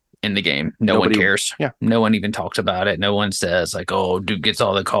point in the game, nobody cares. Yeah. No one even talks about it. No one says like, "Oh, Duke gets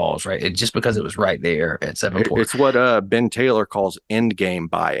all the calls," right? It's just because it was right there at 7 points. It's what Ben Taylor calls end game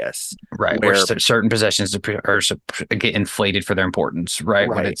bias, right? Where certain possessions get inflated for their importance, right?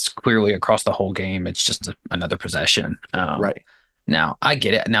 When it's clearly across the whole game, it's just another possession. Right. Now I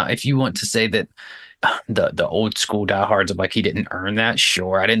get it. Now, if you want to say that the old school diehards of like he didn't earn that,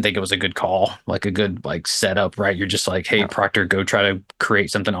 sure. I didn't think it was a good call, like a good setup, right? You're just like, hey, Proctor, go try to create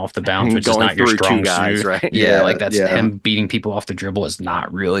something off the bounce, which is not your strong suit, right? Yeah, like that's him beating people off the dribble is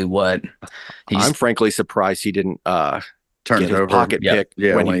not really what I'm frankly surprised he didn't turn it over, pocket pick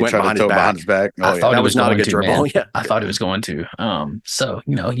when he went behind his back. I thought that was not a good dribble. Yeah, I thought it was going to. So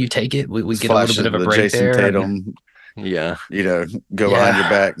you take it. We get Flash a little bit of a break Jason there. Tatum. Yeah. Go behind your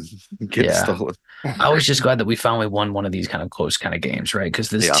back, get it stolen. I was just glad that we finally won one of these kind of close kind of games, right? Because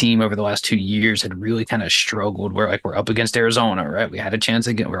this team over the last 2 years had really kind of struggled. We're up against Arizona, right? We had a chance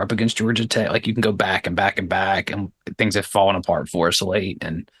again. We're up against Georgia Tech. Like you can go back and back and back, and things have fallen apart for us late.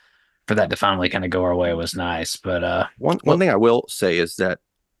 And for that to finally kind of go our way was nice. But one thing I will say is that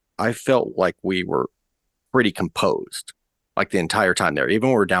I felt like we were pretty composed. Like the entire time there, even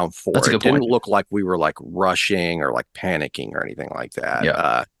when we were down 4, it didn't look like we were like rushing or like panicking or anything like that.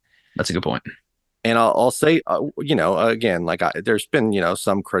 Yeah, that's a good point. And I'll say, again, like there's been,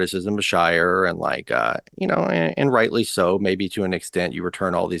 some criticism of Shire and like, and rightly so, maybe to an extent you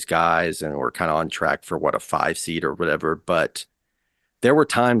return all these guys and we're kind of on track for a 5 seed or whatever. But there were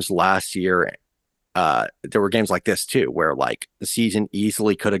times last year, there were games like this too, where like the season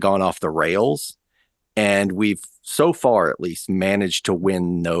easily could have gone off the rails. And we've so far at least managed to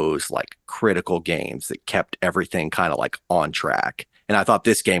win those like critical games that kept everything kind of like on track. And I thought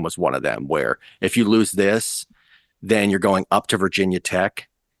this game was one of them where if you lose this, then you're going up to Virginia Tech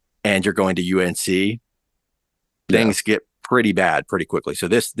and you're going to UNC. Things get pretty bad pretty quickly. So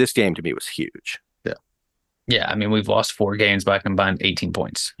this game to me was huge. Yeah. Yeah. I mean, we've lost 4 games by combined 18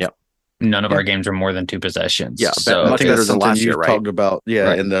 points. Yep. None of our games are more than 2 possessions. Yeah, so I think that's something you've talked about.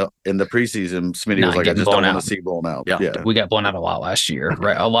 Yeah, in the preseason, Smitty was like, "I just don't want to see blown out." Yeah, we got blown out a lot last year,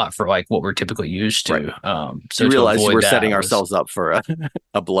 right? A lot for like what we're typically used to. Right. So you realize we're setting ourselves up for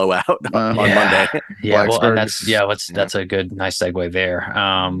a blowout on Monday. Yeah, well, and that's a good nice segue there.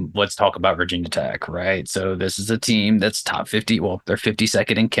 Let's talk about Virginia Tech, right? So this is a team that's top 50. Well, they're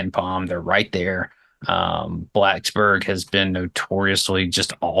 52nd in KenPom. They're right there. Blacksburg has been notoriously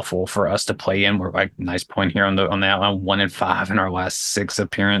just awful for us to play in. We're like nice point here on the outline, 1-5 in our last 6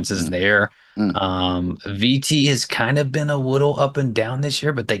 appearances there. VT has kind of been a little up and down this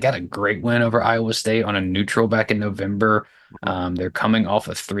year, but they got a great win over Iowa State on a neutral back in November. They're coming off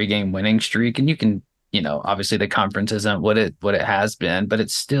a 3-game winning streak, and you can, obviously the conference isn't what it has been, but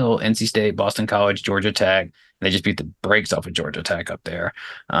it's still NC State, Boston College, Georgia Tech. They just beat the brakes off of Georgia Tech up there.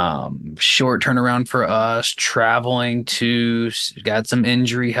 Short turnaround for us, traveling to, got some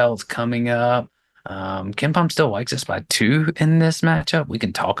injury health coming up. KenPom still likes us by 2 in this matchup. We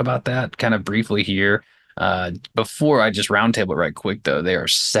can talk about that kind of briefly here. Before I just roundtable it right quick, though, they are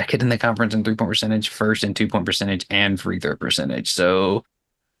 2nd in the conference in 3-point percentage, 1st in 2-point percentage, and free throw percentage. So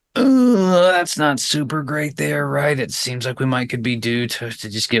that's not super great there, right? It seems like we could be due to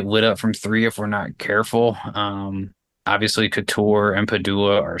just get lit up from 3 if we're not careful. obviously Couture and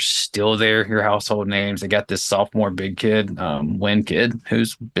Padula are still there, your household names. They got this sophomore big kid, Win kid,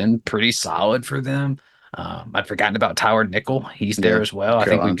 who's been pretty solid for them. I'd forgotten about Tyler Nickel. He's there as well. I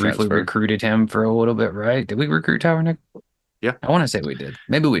think we briefly recruited him for a little bit, right? Did we recruit Tyler Nickel? Yeah. I want to say we did.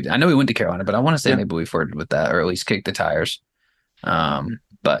 Maybe we did. I know we went to Carolina, but I want to say maybe we flirted with that, or at least kicked the tires.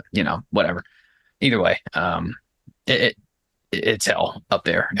 But whatever. Either way, it's hell up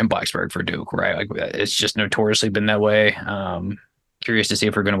there in Blacksburg for Duke, right? Like, it's just notoriously been that way. Curious to see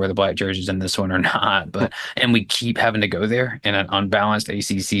if we're going to wear the black jerseys in this one or not. But and we keep having to go there in an unbalanced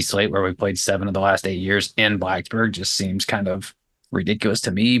ACC slate where we played 7 of the last 8 years in Blacksburg. Just seems kind of ridiculous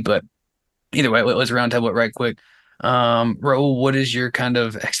to me. But either way, let's roundtable it right quick. Raul, what is your kind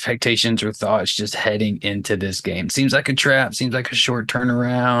of expectations or thoughts just heading into this game? Seems like a trap. Seems like a short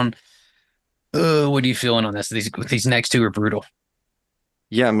turnaround. What are you feeling on this? These next two are brutal.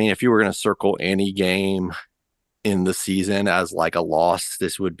 Yeah, I mean, if you were going to circle any game in the season as like a loss,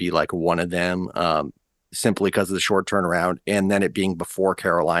 this would be like one of them, simply because of the short turnaround and then it being before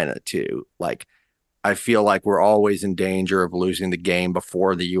Carolina too. Like, I feel like we're always in danger of losing the game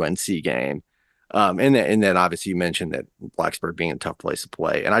before the UNC game. And then obviously you mentioned that Blacksburg being a tough place to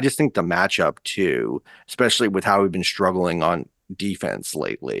play. And I just think the matchup too, especially with how we've been struggling on defense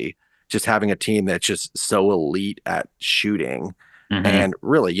lately, just having a team that's just so elite at shooting and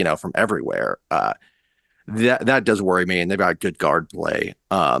really, from everywhere, that does worry me. And they've got good guard play.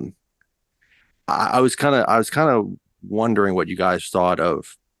 I was kind of wondering what you guys thought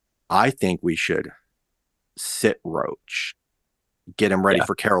of. I think we should sit Roach, get him ready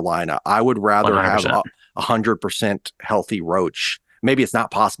for Carolina. I would rather 100%. Have 100% healthy Roach. Maybe it's not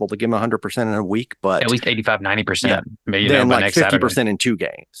possible to give him 100% in a week, but at least 85, 90%. Maybe then like 50% in 2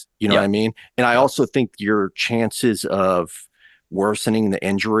 games. You know what I mean? And I also think your chances of worsening the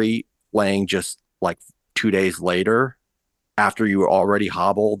injury playing just like 2 days later after you were already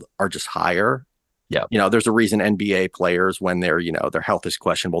hobbled are just higher. Yeah. There's a reason NBA players, when their health is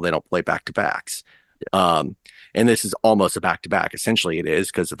questionable, they don't play back-to-backs. And this is almost a back-to-back. Essentially it is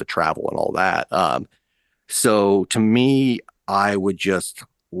because of the travel and all that. So to me, I would just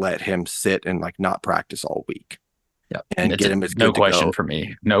let him sit and like not practice all week. Yeah. And get him as good no question to go. for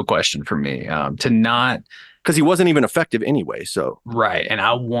me. No question for me. To not, because he wasn't even effective anyway. So right. And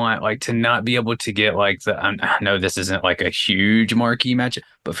I want like to not be able to get like I know this isn't like a huge marquee matchup,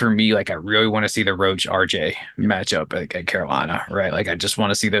 but for me, like I really want to see the Roach RJ matchup at Carolina, right? Like I just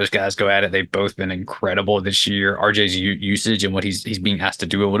want to see those guys go at it. They've both been incredible this year. RJ's usage and what he's being asked to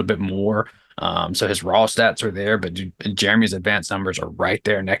do a little bit more. So his raw stats are there, but Jeremy's advanced numbers are right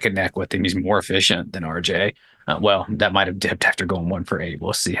there neck and neck with him. He's more efficient than RJ. Well, that might have dipped after going 1 for 8.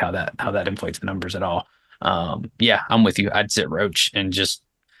 We'll see how that inflates the numbers at all. Yeah, I'm with you. I'd sit Roach and just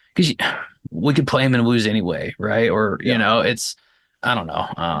because we could play him and lose anyway, right? Or it's I don't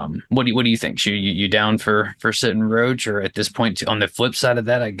know. What do you think? You down for sitting Roach, or at this point on the flip side of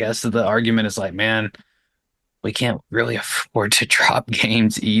that, I guess the argument is like, man, we can't really afford to drop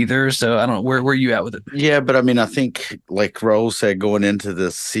games either. So I don't know. Where are you at with it? Yeah, but I mean, I think like Raul said, going into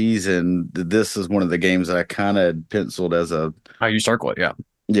this season, this is one of the games that I kind of penciled as a how you circle it. Yeah.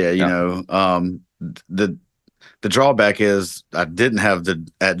 Yeah. The drawback is I didn't have the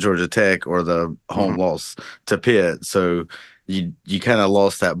at Georgia Tech or the home loss to Pitt. So you kind of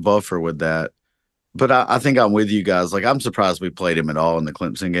lost that buffer with that. But I think I'm with you guys. Like, I'm surprised we played him at all in the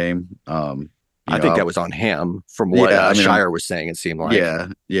Clemson game. I think that was on him from what Shire was saying, it seemed like.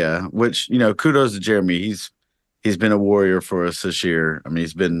 Yeah. Which, kudos to Jeremy. He's been a warrior for us this year. I mean,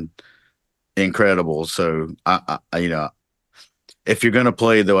 he's been incredible. So, I if you're going to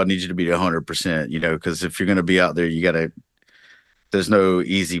play, though, I need you to be 100%, because if you're going to be out there, there's no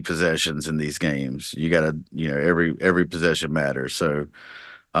easy possessions in these games. You got to, every possession matters. So,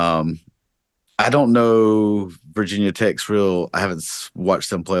 I don't know Virginia Tech's I haven't watched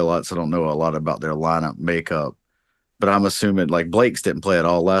them play a lot, so I don't know a lot about their lineup makeup. But I'm assuming like Blake's didn't play at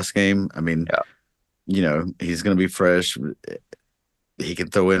all last game. I mean, he's going to be fresh. He can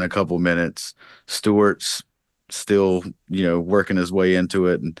throw in a couple minutes. Stewart's still, working his way into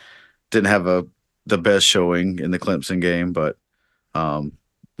it and didn't have the best showing in the Clemson game, but at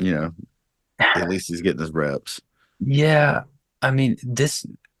least he's getting his reps. Yeah. I mean, this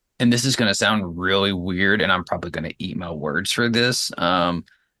is going to sound really weird, and I'm probably going to eat my words for this.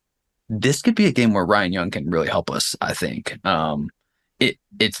 This could be a game where Ryan Young can really help us, I think.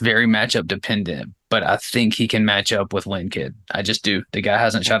 It's very matchup dependent, but I think he can match up with Lynn Kidd. I just do. The guy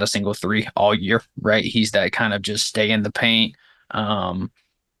hasn't shot a single 3 all year, right? He's that kind of just stay in the paint.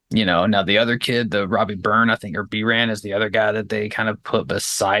 Now the other kid, the Robbie Byrne, I think, or B-Ran is the other guy that they kind of put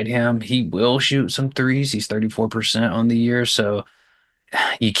beside him. He will shoot some threes. He's 34% on the year. So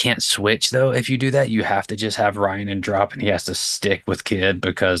you can't switch, though. If you do that, you have to just have Ryan and drop, and he has to stick with Kid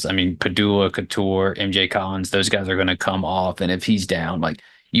because, I mean, Padula, Couture, MJ Collins, those guys are going to come off. And if he's down, like,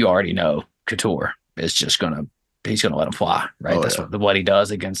 you already know Couture is just he's going to let him fly, right? That's what he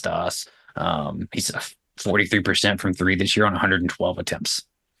does against us. He's a 43% from three this year on 112 attempts.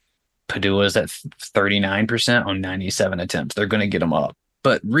 Padua is at 39% on 97 attempts. They're going to get him up.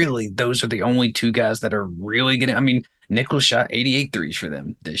 But really, those are the only two guys that are really getting. I mean, Nichols shot 88 threes for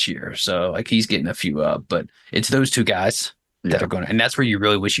them this year. So, like, he's getting a few up. But it's those two guys that are going to. And that's where you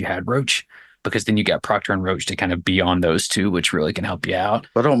really wish you had Roach, because then you got Proctor and Roach to kind of be on those two, which really can help you out.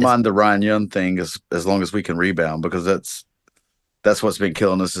 I don't mind the Ryan Young thing as long as we can rebound, because that's what's been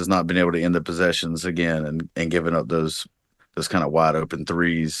killing us, is not being able to end the possessions again and giving up those kind of wide open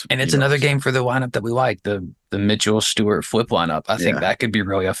threes. And it's another game for the lineup that we like, the Mitchell Stewart flip lineup. I think that could be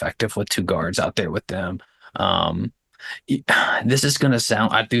really effective with two guards out there with them. This is going to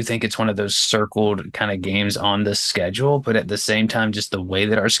sound, I do think it's one of those circled kind of games on the schedule, but at the same time, just the way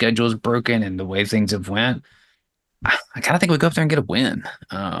that our schedule is broken and the way things have went, I kind of think we go up there and get a win.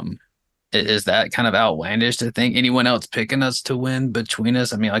 Is that kind of outlandish to think? Anyone else picking us to win between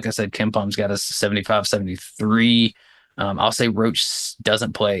us? I mean, like I said, Kempom's got us 75-73. I'll say Roach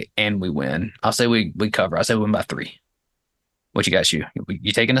doesn't play and we win. I'll say we cover. I'll say we win by 3. What you got, you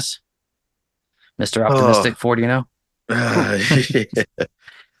taking us? Mr. Optimistic 40-0?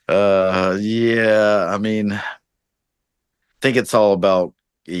 Yeah. I mean, I think it's all about,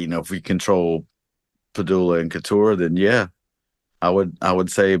 if we control Padula and Couture, then I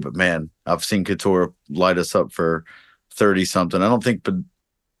would say, but man, I've seen Couture light us up for 30 something. I don't think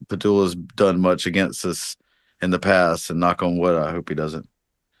Padula's done much against us in the past, and knock on wood, I hope he doesn't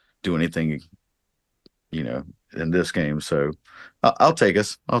do anything, in this game. So I'll take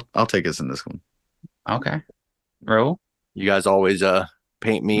us. I'll take us in this one. Okay. Raul? You guys always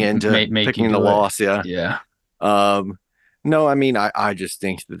paint me into picking the loss. Yeah. Yeah. No, I mean, I just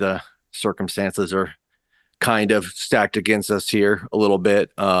think that the circumstances are kind of stacked against us here a little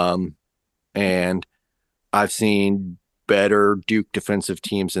bit. And I've seen better Duke defensive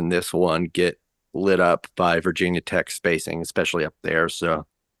teams in this one get lit up by Virginia Tech spacing, especially up there. So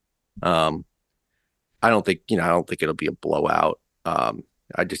I don't think it'll be a blowout.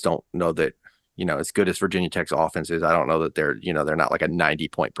 I just don't know that, as good as Virginia Tech's offense is, I don't know that they're not like a 90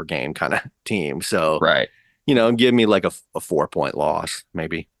 point per game kind of team. So, right. Give me like a 4-point loss,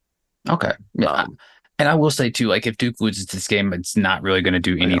 maybe. Okay. Yeah. And I will say too, like, if Duke loses this game, it's not really going to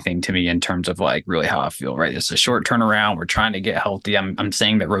do anything to me in terms of like really how I feel, right? It's a short turnaround. We're trying to get healthy. I'm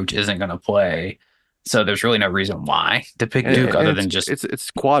saying that Roach isn't going to play. So there's really no reason why to pick Duke other than just it's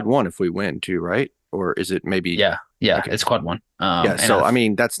quad 1 if we win too, right? Or is it maybe? Yeah. Okay. It's quad 1. So I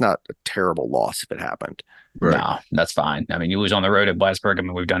mean, that's not a terrible loss if it happened. Right. No, that's fine. I mean, you lose on the road at Blasberg. I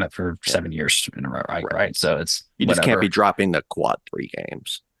mean, we've done it for 7 years in a row, right? So it's just can't be dropping the quad 3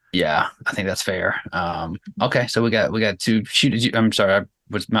 games. Yeah, I think that's fair. Okay, so we got 2. I'm sorry, I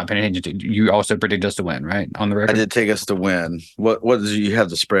was not paying attention to. You also predict us to win, right? On the record, I did take us to win. What did you have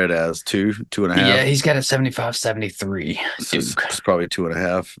the spread as? 2.5? Yeah, he's got it 75-73. It's probably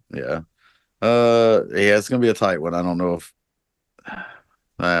 2.5. Yeah. It's gonna be a tight one. I don't know if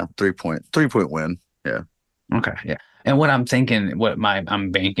 3-point win. Yeah. Okay. Yeah. And what I'm thinking,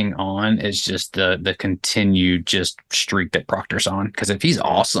 I'm banking on is just the continued just streak that Proctor's on. Because if he's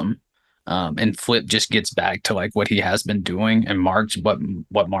awesome, and Flip just gets back to like what he has been doing, and Mark's what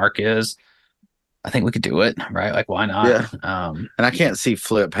Mark is, I think we could do it, right? Like, why not? Yeah. And I can't see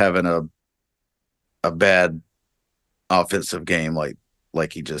Flip having a bad offensive game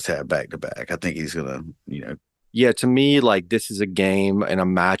like he just had back to back. I think he's gonna, Yeah, to me, like, this is a game and a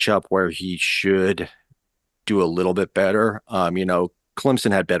matchup where he should do a little bit better.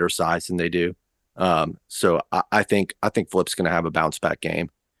 Clemson had better size than they do. So I think Flip's going to have a bounce back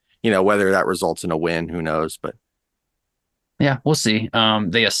game. Whether that results in a win, who knows? But yeah, we'll see.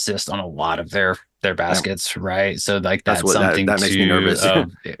 They assist on a lot of their baskets, right? So like that's something that makes me nervous.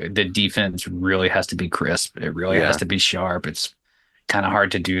 The defense really has to be crisp. It really has to be sharp. It's kind of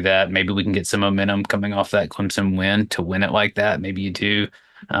hard to do that. Maybe we can get some momentum coming off that Clemson win to win it like that. Maybe you do.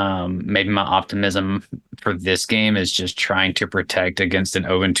 Maybe my optimism for this game is just trying to protect against an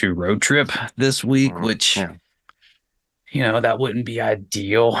 0-2 road trip this week, which, that wouldn't be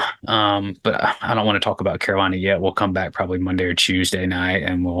ideal. But I don't want to talk about Carolina yet. We'll come back probably Monday or Tuesday night,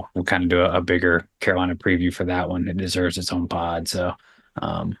 and we'll kind of do a bigger Carolina preview for that one. It deserves its own pod. So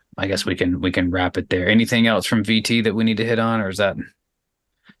I guess we can wrap it there. Anything else from VT that we need to hit on, or is that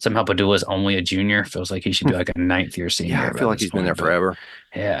somehow Padula is only a junior. Feels like he should do like a ninth year senior. Yeah, I feel like he's been there forever.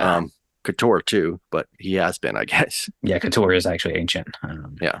 Yeah. Couture too, but he has been, I guess. Yeah, Couture is actually ancient.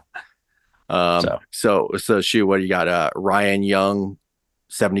 Yeah. So Shu, what do you got? Ryan Young,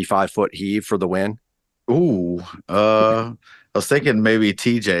 75-foot heave for the win. Ooh, I was thinking maybe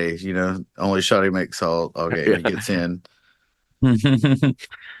TJ. Only shot he makes all game he gets in.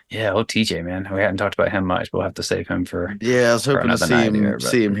 Yeah, TJ, man. We hadn't talked about him much. We'll have to save him for. Yeah, I was hoping to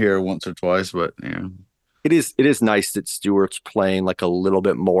see him here once or twice, but yeah. It is nice that Stewart's playing like a little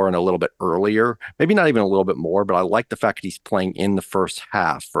bit more and a little bit earlier. Maybe not even a little bit more, but I like the fact that he's playing in the first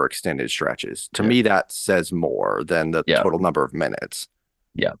half for extended stretches. To me, that says more than the total number of minutes.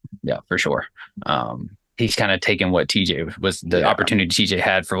 Yeah, for sure. He's kind of taken what TJ was the opportunity TJ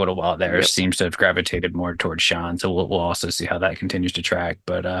had for a little while there. Seems to have gravitated more towards Sean. So we'll also see how that continues to track.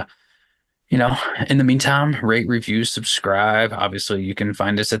 But in the meantime, rate, review, subscribe. Obviously, you can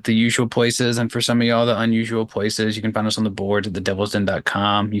find us at the usual places. And for some of y'all, the unusual places, you can find us on the boards at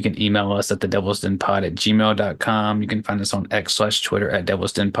thedevilsden.com. You can email us at thedevilsdenpod@gmail.com. You can find us on X/Twitter at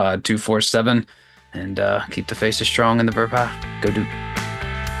devilsdenpod247. And keep the faces strong and the verb high. Go Duke.